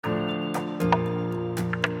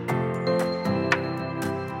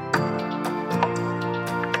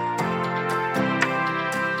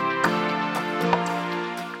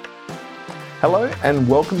Hello and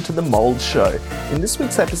welcome to the Mould Show. In this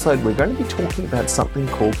week's episode, we're going to be talking about something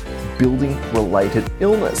called building-related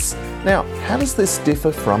illness. Now, how does this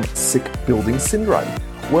differ from sick building syndrome?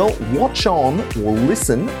 Well, watch on or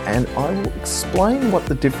listen and I will explain what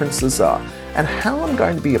the differences are. And how I'm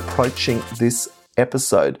going to be approaching this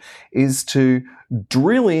episode is to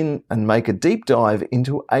drill in and make a deep dive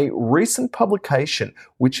into a recent publication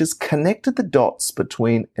which has connected the dots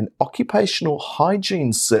between an occupational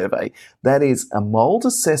hygiene survey, that is a mould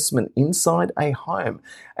assessment inside a home,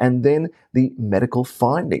 and then the medical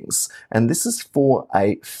findings. And this is for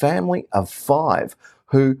a family of 5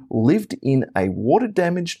 who lived in a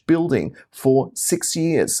water-damaged building for 6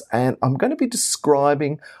 years. And I'm going to be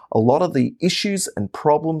describing a lot of the issues and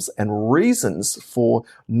problems and reasons for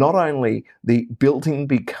not only the building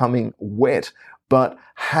becoming wet, but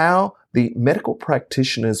how the medical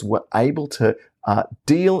practitioners were able to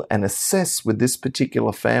deal and assess with this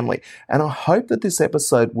particular family. And I hope that this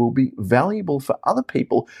episode will be valuable for other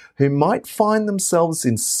people who might find themselves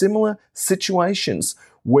in similar situations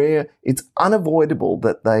where it's unavoidable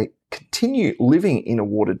that they continue living in a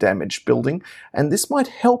water-damaged building, and this might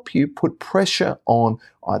help you put pressure on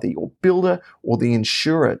either your builder or the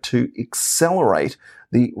insurer to accelerate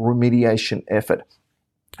the remediation effort.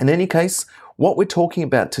 In any case, what we're talking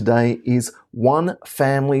about today is one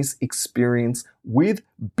family's experience with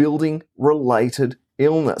building-related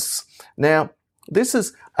illness. Now, this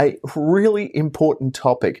is a really important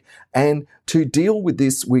topic, and to deal with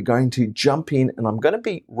this, we're going to jump in and I'm going to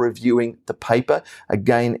be reviewing the paper.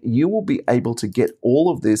 Again, you will be able to get all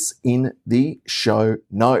of this in the show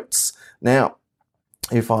notes. Now,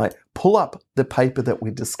 if I pull up the paper that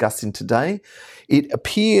we're discussing today, it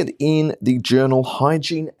appeared in the journal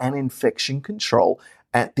Hygiene and Infection Control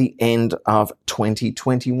at the end of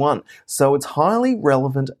 2021. So it's highly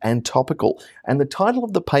relevant and topical. And the title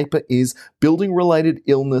of the paper is Building-Related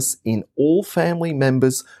Illness in All Family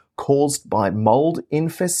Members Caused by Mold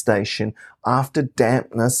Infestation After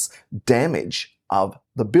Dampness Damage of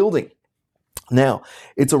the Building. Now,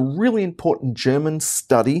 it's a really important German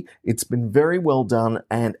study. It's been very well done.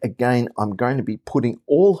 And again, I'm going to be putting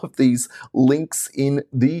all of these links in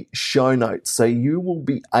the show notes. So you will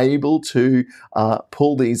be able to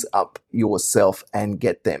pull these up yourself and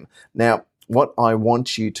get them. Now, what I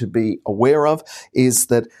want you to be aware of is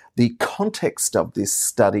that the context of this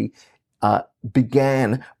study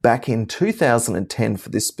began back in 2010 for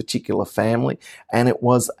this particular family, and it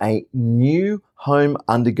was a new home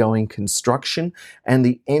undergoing construction, and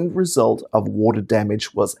the end result of water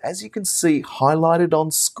damage was, as you can see highlighted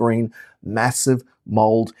on screen, massive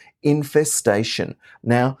mold infestation.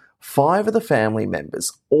 Now, 5 of the family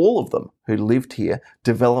members, all of them who lived here,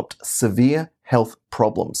 developed severe health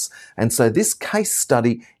problems. And so this case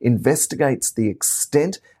study investigates the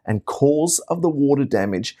extent and cause of the water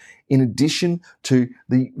damage in addition to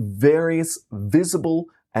the various visible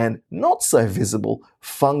and not so visible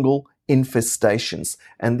fungal infestations.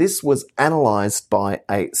 And this was analyzed by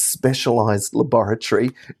a specialized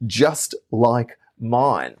laboratory just like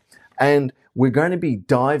mine. And we're going to be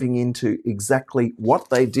diving into exactly what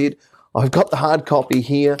they did. I've got the hard copy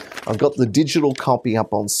here. I've got the digital copy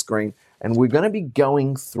up on screen. And we're going to be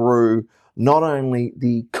going through not only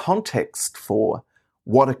the context for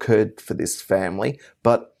what occurred for this family,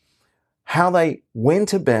 but how they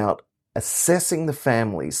went about assessing the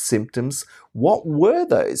family's symptoms. What were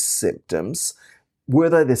those symptoms? Were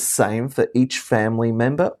they the same for each family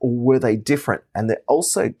member or were they different? And there are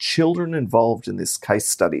also children involved in this case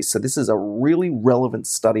study. So this is a really relevant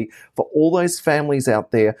study for all those families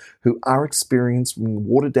out there who are experiencing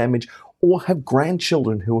water damage or have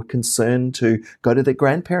grandchildren who are concerned to go to their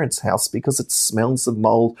grandparents' house because it smells of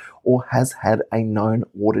mold or has had a known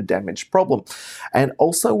water damage problem. And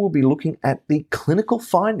also we'll be looking at the clinical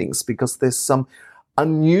findings because there's some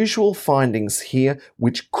unusual findings here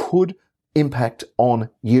which could impact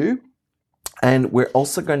on you. And we're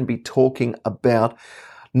also going to be talking about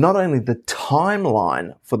not only the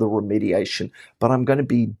timeline for the remediation, but I'm going to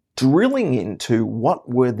be drilling into what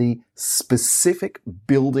were the specific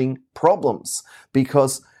building problems,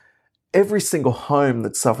 because every single home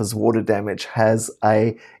that suffers water damage has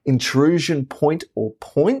a intrusion point or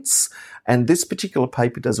points, and this particular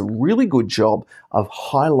paper does a really good job of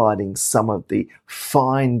highlighting some of the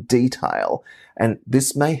fine detail, and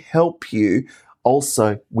this may help you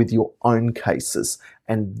also with your own cases.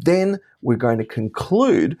 And then we're going to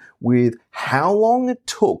conclude with how long it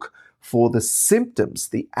took for the symptoms,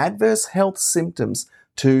 the adverse health symptoms,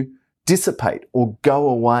 to dissipate or go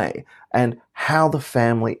away, and how the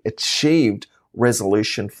family achieved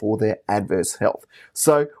resolution for their adverse health.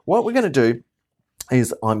 So what we're going to do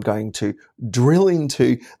is I'm going to drill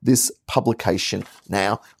into this publication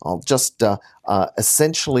now. I'll just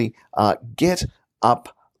essentially get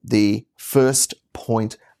up the first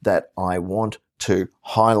point that I want to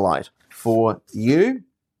highlight for you.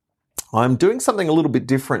 I'm doing something a little bit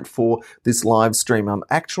different for this live stream. I'm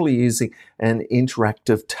actually using an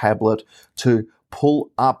interactive tablet to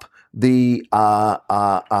pull up the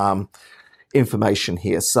information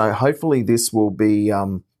here. So hopefully this will be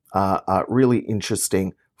really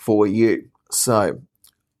interesting for you. So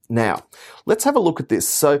now let's have a look at this.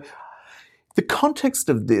 So the context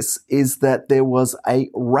of this is that there was a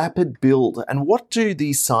rapid build. And what do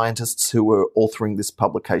the scientists who were authoring this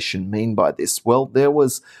publication mean by this? Well, there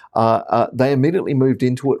was they immediately moved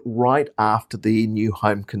into it right after the new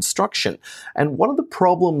home construction. And one of the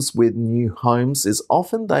problems with new homes is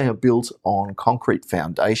often they are built on concrete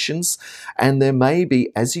foundations, and there may be,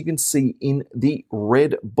 as you can see in the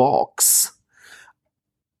red box,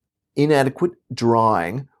 inadequate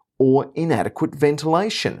drying or inadequate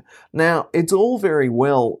ventilation. Now, it's all very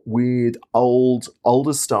well with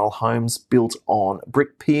older style homes built on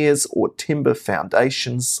brick piers or timber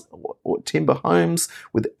foundations or timber homes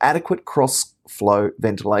with adequate cross-flow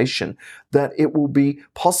ventilation that it will be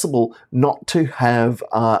possible not to have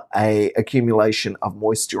a accumulation of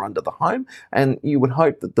moisture under the home, and you would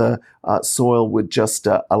hope that the soil would just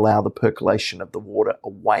allow the percolation of the water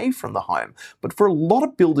away from the home. But for a lot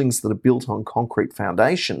of buildings that are built on concrete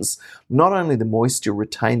foundations, not only the moisture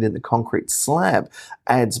retained in the concrete slab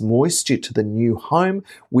adds moisture to the new home,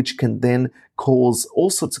 which can then cause all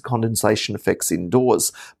sorts of condensation effects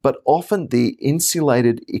indoors, but often the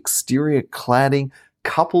insulated exterior cladding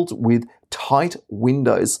coupled with tight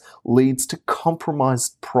windows leads to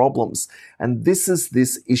compromised problems. And this is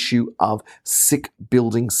this issue of sick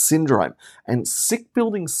building syndrome. And sick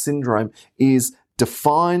building syndrome is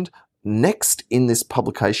defined next in this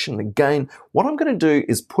publication. Again, what I'm going to do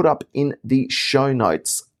is put up in the show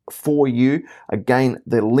notes for you, again,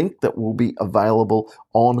 the link that will be available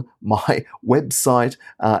on my website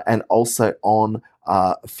and also on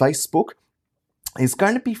Facebook, is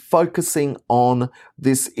going to be focusing on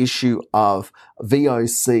this issue of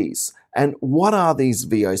VOCs. And what are these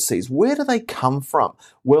VOCs? Where do they come from?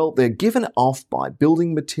 Well, they're given off by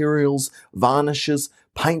building materials, varnishes,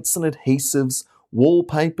 paints and adhesives,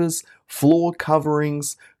 wallpapers, floor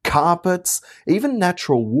coverings, carpets, even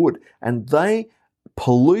natural wood, and they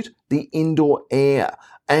pollute the indoor air.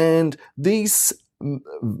 And these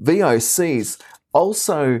VOCs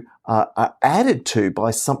also are added to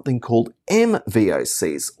by something called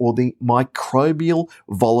MVOCs, or the microbial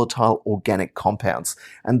volatile organic compounds.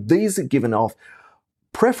 And these are given off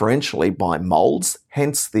preferentially by molds,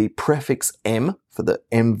 hence the prefix M for the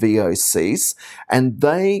MVOCs, and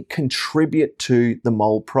they contribute to the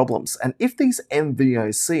mold problems. And if these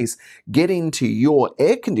MVOCs get into your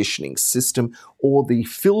air conditioning system or the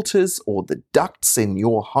filters or the ducts in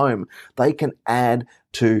your home, they can add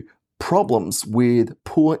to problems with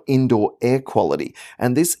poor indoor air quality,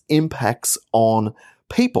 and this impacts on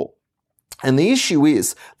people. And the issue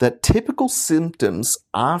is that typical symptoms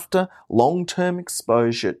after long-term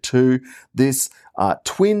exposure to this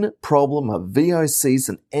twin problem of VOCs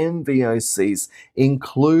and MVOCs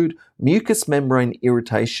include mucous membrane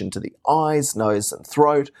irritation to the eyes, nose and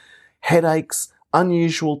throat, headaches,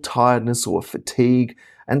 unusual tiredness or fatigue,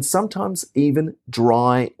 and sometimes even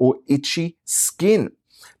dry or itchy skin.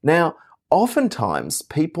 Now, oftentimes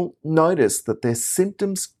people notice that their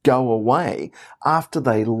symptoms go away after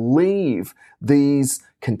they leave these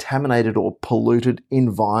contaminated or polluted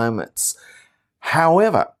environments.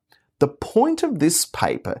 However, the point of this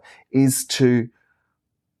paper is to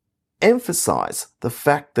emphasize the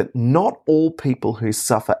fact that not all people who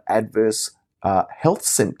suffer adverse health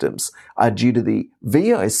symptoms are due to the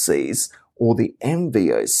VOCs or the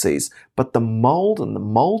MVOCs, but the mold and the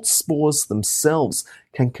mold spores themselves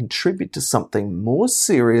can contribute to something more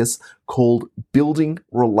serious called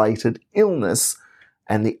building-related illness,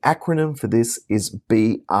 and the acronym for this is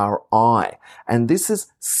BRI. And this is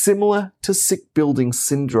similar to sick building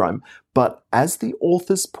syndrome, but as the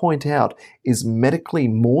authors point out, is medically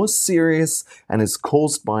more serious and is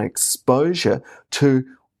caused by exposure to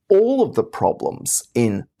all of the problems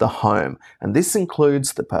in the home. And this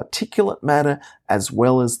includes the particulate matter as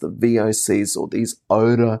well as the VOCs, or these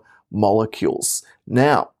odor molecules.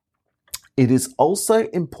 Now, it is also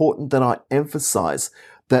important that I emphasize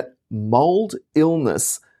that mold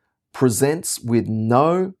illness presents with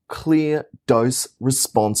no clear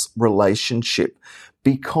dose-response relationship,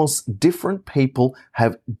 because different people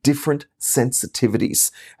have different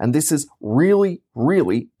sensitivities. And this is really,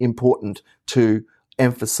 really important to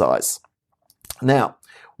emphasize. Now,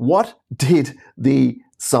 what did the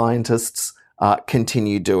scientists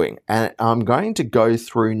continue doing? And I'm going to go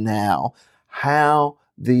through now how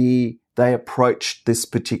they approached this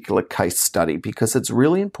particular case study, because it's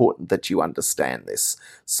really important that you understand this.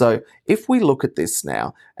 So if we look at this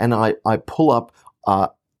now, and I pull up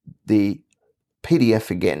the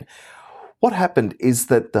PDF again, what happened is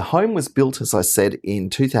that the home was built, as I said, in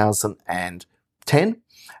 2010,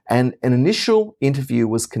 and an initial interview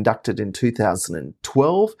was conducted in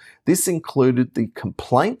 2012. This included the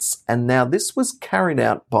complaints, and now this was carried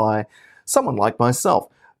out by someone like myself,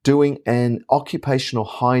 doing an occupational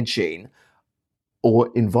hygiene or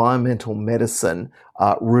environmental medicine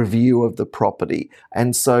review of the property.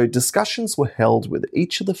 And so discussions were held with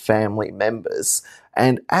each of the family members,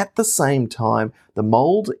 and at the same time, the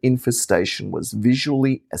mould infestation was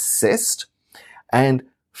visually assessed, and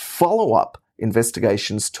follow-up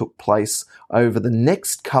investigations took place over the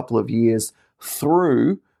next couple of years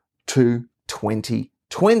through to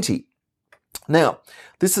 2020. Now,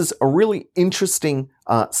 this is a really interesting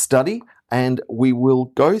study, and we will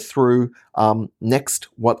go through next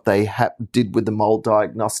what they did with the mould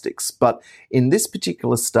diagnostics. But in this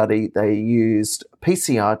particular study, they used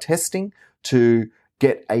PCR testing to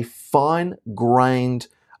get a fine-grained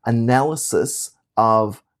analysis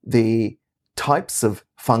of the types of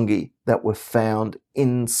fungi that were found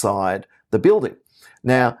inside the building.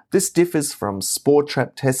 Now, this differs from spore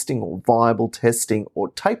trap testing or viable testing or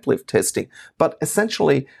tape lift testing, but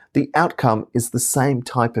essentially the outcome is the same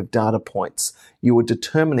type of data points. You are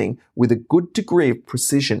determining with a good degree of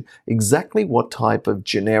precision exactly what type of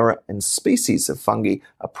genera and species of fungi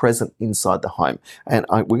are present inside the home. And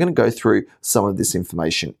we're going to go through some of this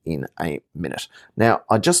information in a minute. Now,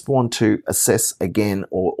 I just want to assess again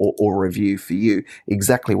or review for you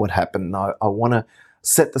exactly what happened. I want to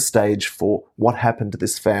set the stage for what happened to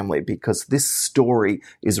this family, because this story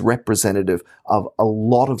is representative of a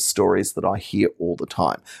lot of stories that I hear all the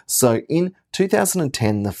time. So in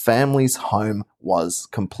 2010, the family's home was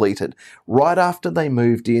completed. Right after they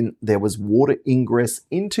moved in, there was water ingress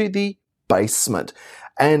into the basement.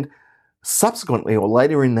 And subsequently, or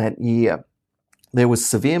later in that year, there was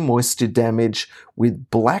severe moisture damage with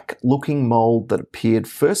black-looking mould that appeared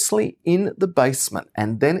firstly in the basement,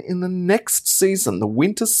 and then in the next season, the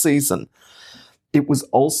winter season, it was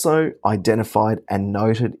also identified and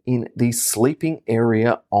noted in the sleeping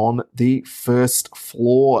area on the first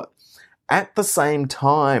floor. At the same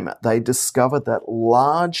time, they discovered that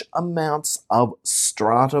large amounts of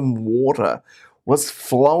stratum water was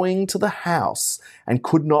flowing to the house and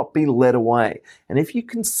could not be led away. And if you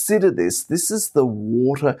consider this, this is the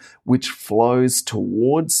water which flows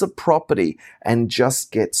towards the property and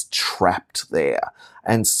just gets trapped there.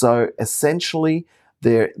 And so essentially,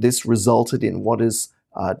 this resulted in what is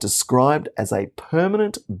described as a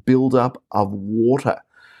permanent buildup of water.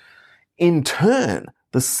 In turn,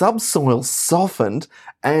 the subsoil softened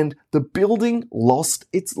and the building lost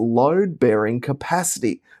its load-bearing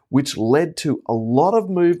capacity, which led to a lot of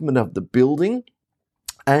movement of the building.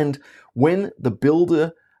 And when the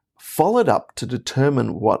builder followed up to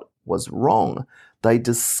determine what was wrong, they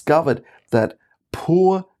discovered that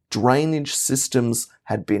poor drainage systems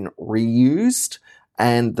had been reused,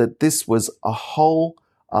 and that this was a whole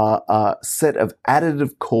set of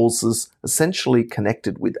additive causes essentially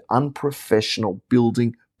connected with unprofessional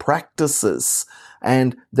building practices.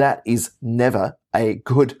 And that is never a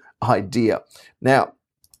good idea. Now,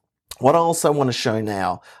 what I also want to show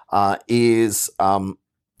now is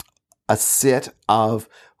a set of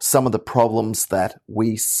some of the problems that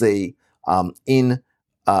we see in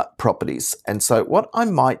properties. And so what I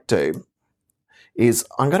might do is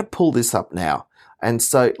I'm going to pull this up now. And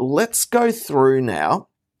so let's go through now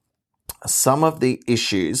some of the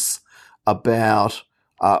issues about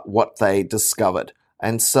what they discovered.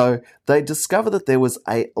 And so they discovered that there was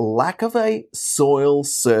a lack of a soil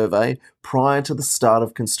survey prior to the start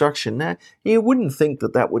of construction. Now, you wouldn't think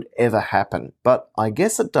that that would ever happen, but I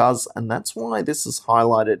guess it does, and that's why this is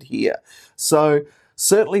highlighted here. So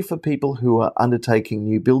certainly for people who are undertaking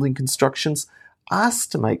new building constructions, ask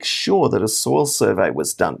to make sure that a soil survey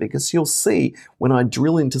was done, because you'll see when I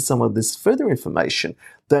drill into some of this further information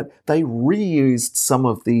that they reused some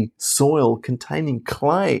of the soil containing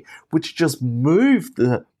clay, which just moved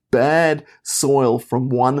the bad soil from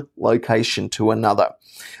one location to another.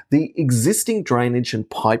 The existing drainage and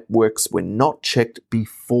pipe works were not checked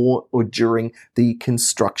before or during the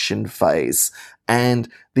construction phase, and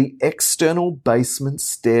the external basement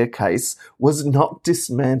staircase was not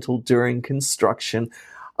dismantled during construction.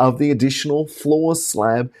 of the additional floor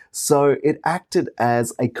slab, so it acted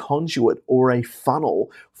as a conduit or a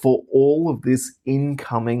funnel for all of this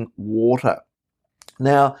incoming water.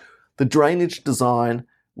 Now, the drainage design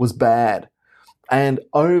was bad, and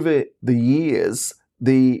over the years,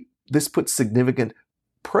 this put significant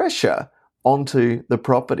pressure onto the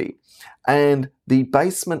property. And the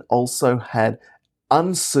basement also had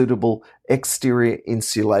unsuitable exterior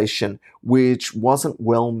insulation, which wasn't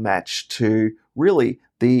well matched to really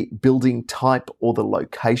the building type or the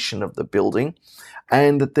location of the building,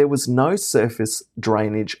 and that there was no surface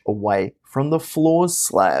drainage away from the floor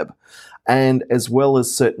slab. And as well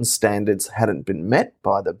as certain standards hadn't been met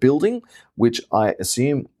by the building, which I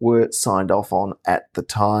assume were signed off on at the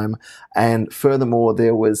time. And furthermore,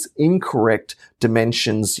 there was incorrect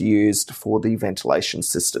dimensions used for the ventilation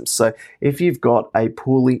system. So if you've got a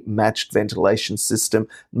poorly matched ventilation system,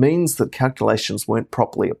 it means that calculations weren't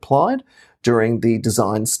properly applied during the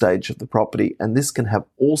design stage of the property, and this can have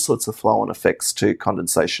all sorts of flow-on effects to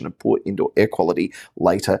condensation and poor indoor air quality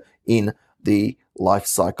later in the life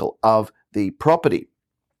cycle of the property.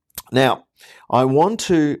 Now, I want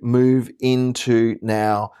to move into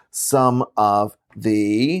now some of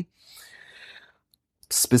the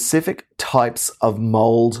specific types of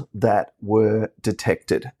mold that were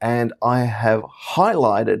detected, and I have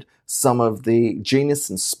highlighted some of the genus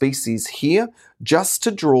and species here just to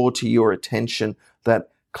draw to your attention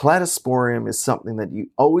that Cladosporium is something that you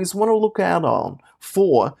always want to look out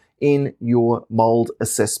for in your mold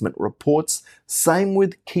assessment reports. Same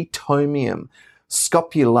with Chaetomium,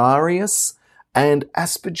 Scopularius, and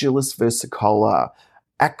Aspergillus versicolor,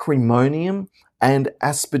 Acrimonium, and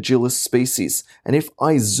Aspergillus species. And if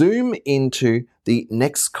I zoom into the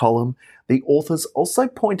next column, the authors also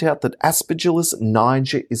point out that Aspergillus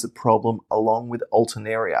niger is a problem along with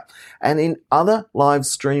Alternaria. And in other live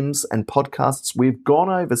streams and podcasts, we've gone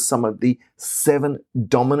over some of the 7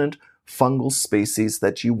 dominant fungal species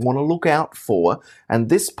that you want to look out for, and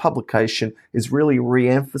this publication is really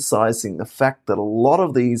re-emphasizing the fact that a lot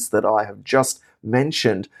of these that I have just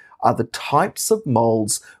mentioned are the types of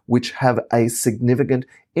molds which have a significant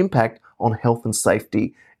impact on health and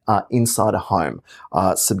safety inside a home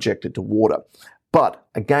subjected to water. But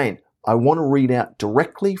again, I want to read out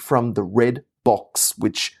directly from the red box,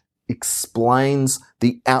 which explains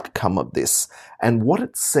the outcome of this. And what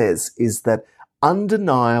it says is that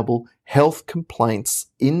undeniable health complaints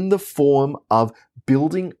in the form of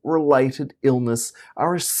building-related illness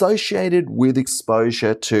are associated with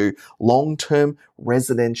exposure to long-term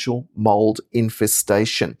residential mold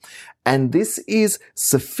infestation. And this is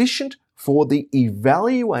sufficient for the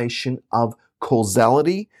evaluation of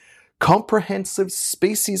causality. Comprehensive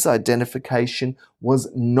species identification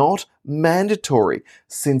was not mandatory,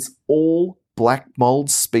 since all black mold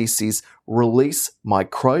species release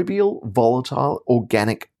microbial, volatile,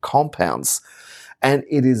 organic compounds. And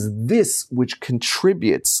it is this which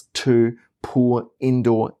contributes to poor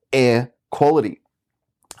indoor air quality.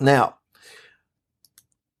 Now,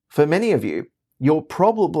 for many of you, you're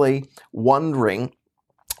probably wondering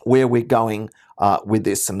where we're going with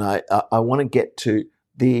this. And I want to get to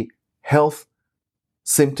the health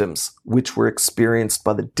symptoms which were experienced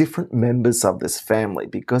by the different members of this family,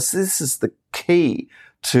 because this is the key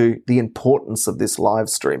to the importance of this live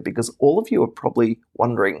stream, because all of you are probably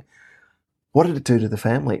wondering, what did it do to the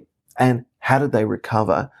family? And how did they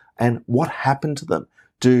recover? And what happened to them?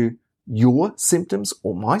 Do your symptoms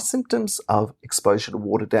or my symptoms of exposure to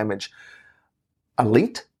water damage are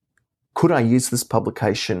linked? Could I use this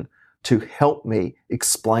publication to help me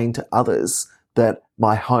explain to others that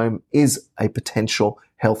my home is a potential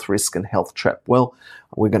health risk and health trap? Well,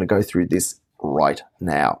 we're going to go through this right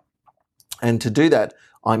now. And to do that,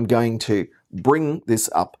 I'm going to bring this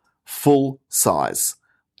up full size,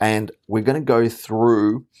 and we're going to go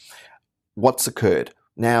through what's occurred.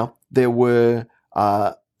 Now, there were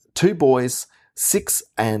 2 boys, 6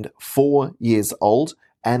 and 4 years old,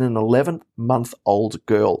 and an 11-month-old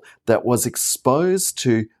girl that was exposed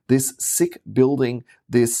to this sick building,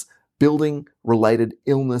 this building-related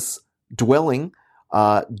illness dwelling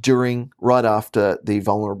right after the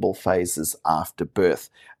vulnerable phases after birth.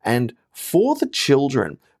 And for the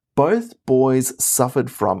children, both boys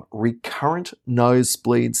suffered from recurrent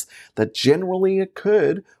nosebleeds that generally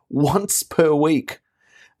occurred once per week,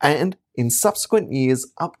 and in subsequent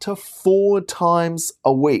years up to 4 times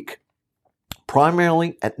a week,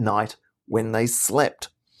 primarily at night when they slept.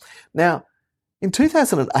 Now, in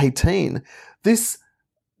 2018, this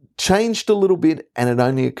changed a little bit, and it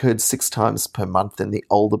only occurred 6 times per month in the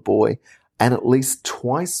older boy and at least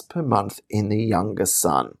twice per month in the younger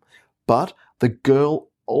son. But the girl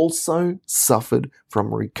also suffered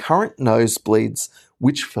from recurrent nosebleeds,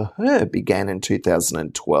 which for her began in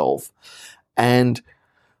 2012. And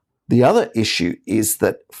the other issue is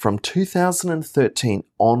that from 2013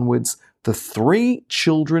 onwards, the 3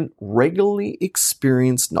 children regularly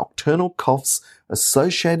experienced nocturnal coughs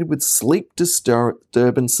associated with sleep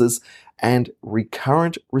disturbances and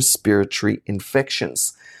recurrent respiratory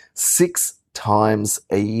infections 6 times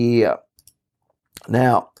a year.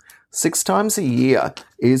 Now, 6 times a year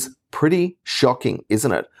is pretty shocking,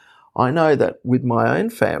 isn't it? I know that with my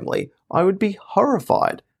own family, I would be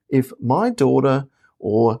horrified if my daughter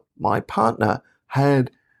or my partner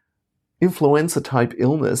had influenza-type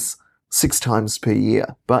illness 6 times per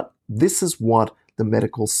year. But this is what the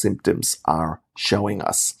medical symptoms are showing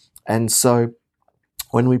us. And so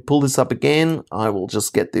when we pull this up again, I will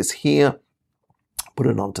just get this here, put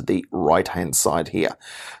it onto the right-hand side here.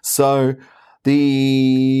 So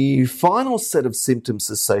the final set of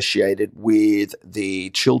symptoms associated with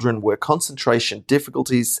the children were concentration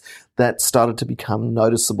difficulties that started to become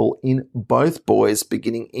noticeable in both boys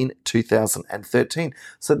beginning in 2013.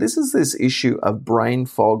 So this is this issue of brain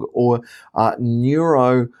fog or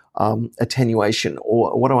neuro attenuation.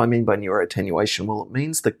 Or what do I mean by neuroattenuation? Well, it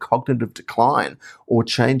means the cognitive decline or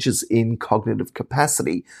changes in cognitive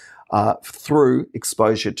capacity through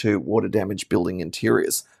exposure to water damaged building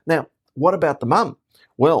interiors. Now, what about the mum?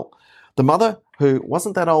 Well, the mother, who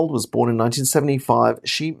wasn't that old, was born in 1975.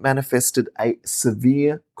 She manifested a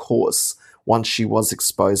severe course once she was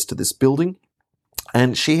exposed to this building,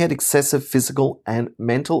 and she had excessive physical and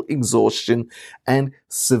mental exhaustion and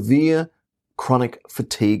severe chronic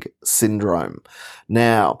fatigue syndrome.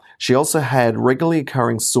 Now, she also had regularly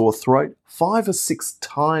occurring sore throat 5 or 6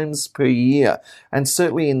 times per year. And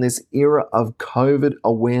certainly in this era of COVID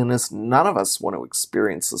awareness, none of us want to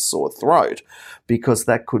experience a sore throat because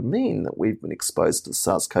that could mean that we've been exposed to the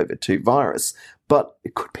SARS-CoV-2 virus, but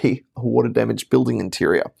it could be a water-damaged building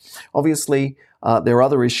interior. Obviously, there are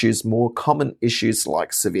other issues, more common issues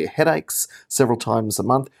like severe headaches several times a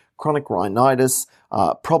month, chronic rhinitis,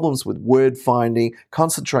 problems with word finding,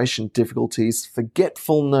 concentration difficulties,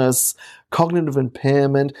 forgetfulness, cognitive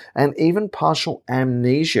impairment, and even partial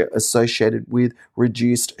amnesia associated with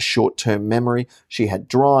reduced short-term memory. She had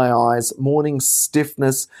dry eyes, morning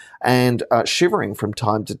stiffness, and shivering from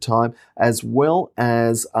time to time, as well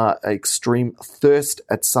as extreme thirst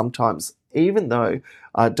at some times, even though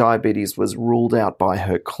diabetes was ruled out by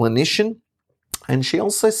her clinician. And she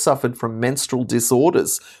also suffered from menstrual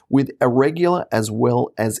disorders with irregular as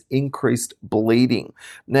well as increased bleeding.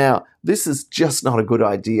 Now, this is just not a good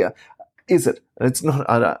idea, is it? It's not.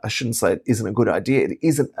 I shouldn't say it isn't a good idea. It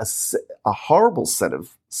isn't a horrible set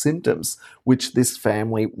of symptoms which this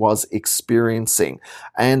family was experiencing.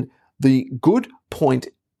 And the good point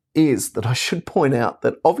is that I should point out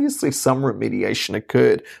that obviously some remediation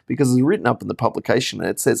occurred because it's written up in the publication and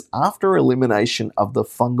it says after elimination of the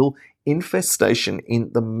fungal infestation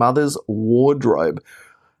in the mother's wardrobe,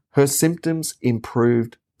 her symptoms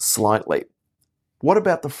improved slightly. What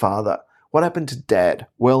about the father? What happened to dad?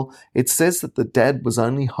 Well, it says that the dad was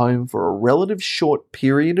only home for a relative short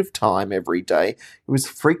period of time every day. He was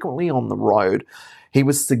frequently on the road. He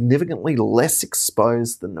was significantly less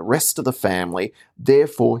exposed than the rest of the family.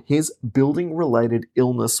 Therefore, his building-related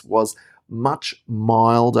illness was much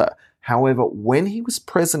milder. However, when he was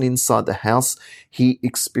present inside the house, he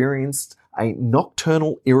experienced a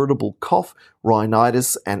nocturnal irritable cough,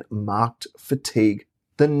 rhinitis, and marked fatigue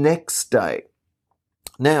the next day.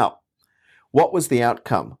 Now, what was the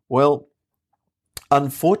outcome? Well,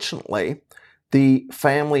 unfortunately, the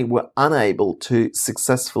family were unable to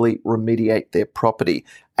successfully remediate their property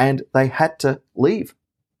and they had to leave.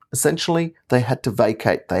 Essentially, they had to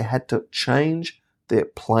vacate. They had to change their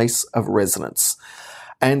place of residence.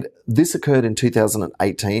 And this occurred in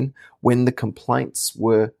 2018 when the complaints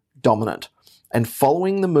were dominant. And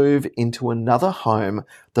following the move into another home,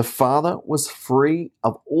 the father was free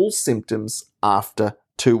of all symptoms after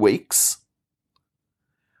 2 weeks.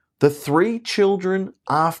 The 3 children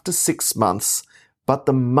after 6 months, but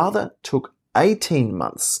the mother took 18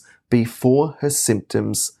 months before her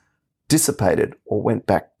symptoms dissipated or went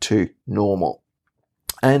back to normal.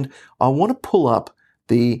 And I want to pull up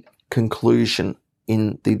the conclusion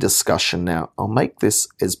in the discussion now. I'll make this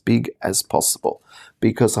as big as possible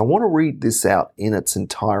because I want to read this out in its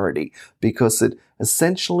entirety because it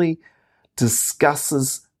essentially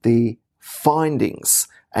discusses the findings,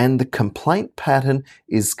 and the complaint pattern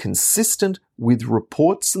is consistent with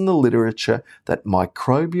reports in the literature that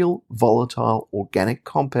microbial volatile organic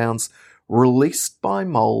compounds released by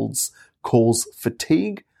molds cause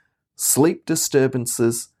fatigue, sleep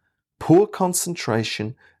disturbances, poor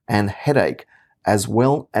concentration and headache, as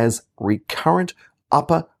well as recurrent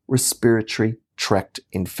upper respiratory tract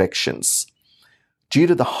infections. Due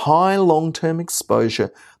to the high long-term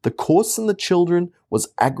exposure, the course in the children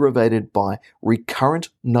was aggravated by recurrent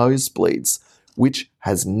nosebleeds, which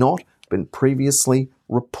has not been previously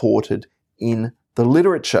reported in the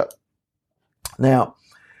literature. Now,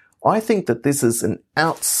 I think that this is an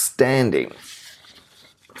outstanding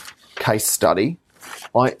case study.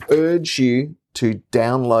 I urge you to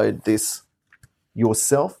download this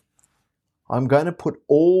yourself. I'm going to put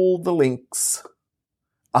all the links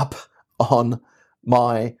up on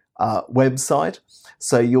my website,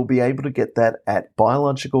 so you'll be able to get that at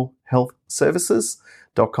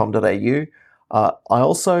biologicalhealthservices.com.au. I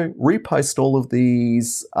also repost all of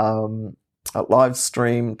these live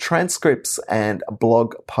stream transcripts and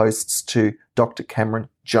blog posts to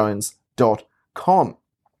drcameronjones.com.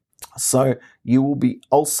 So you will be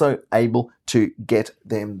also able to get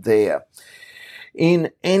them there.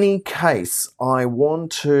 In any case, I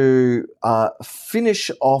want to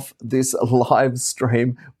finish off this live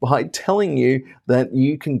stream by telling you that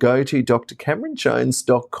you can go to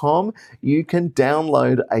drcameronjones.com. You can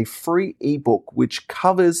download a free ebook which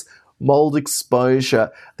covers mold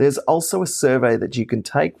exposure. There's also a survey that you can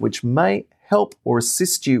take which may help or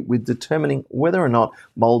assist you with determining whether or not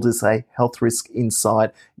mold is a health risk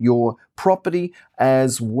inside your property,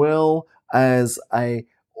 as well as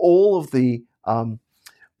all of the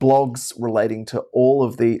blogs relating to all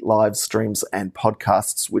of the live streams and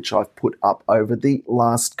podcasts which I've put up over the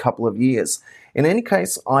last couple of years. In any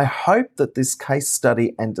case, I hope that this case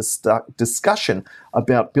study and discussion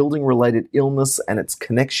about building-related illness and its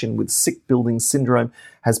connection with sick building syndrome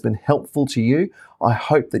has been helpful to you. I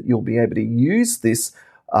hope that you'll be able to use this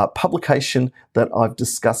publication that I've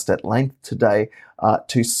discussed at length today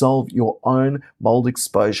to solve your own mold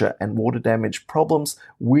exposure and water damage problems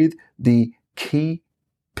with the key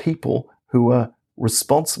people who are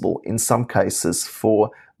responsible in some cases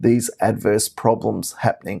for these adverse problems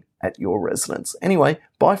happening at your residence. Anyway,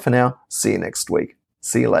 bye for now. See you next week.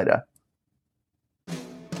 See you later.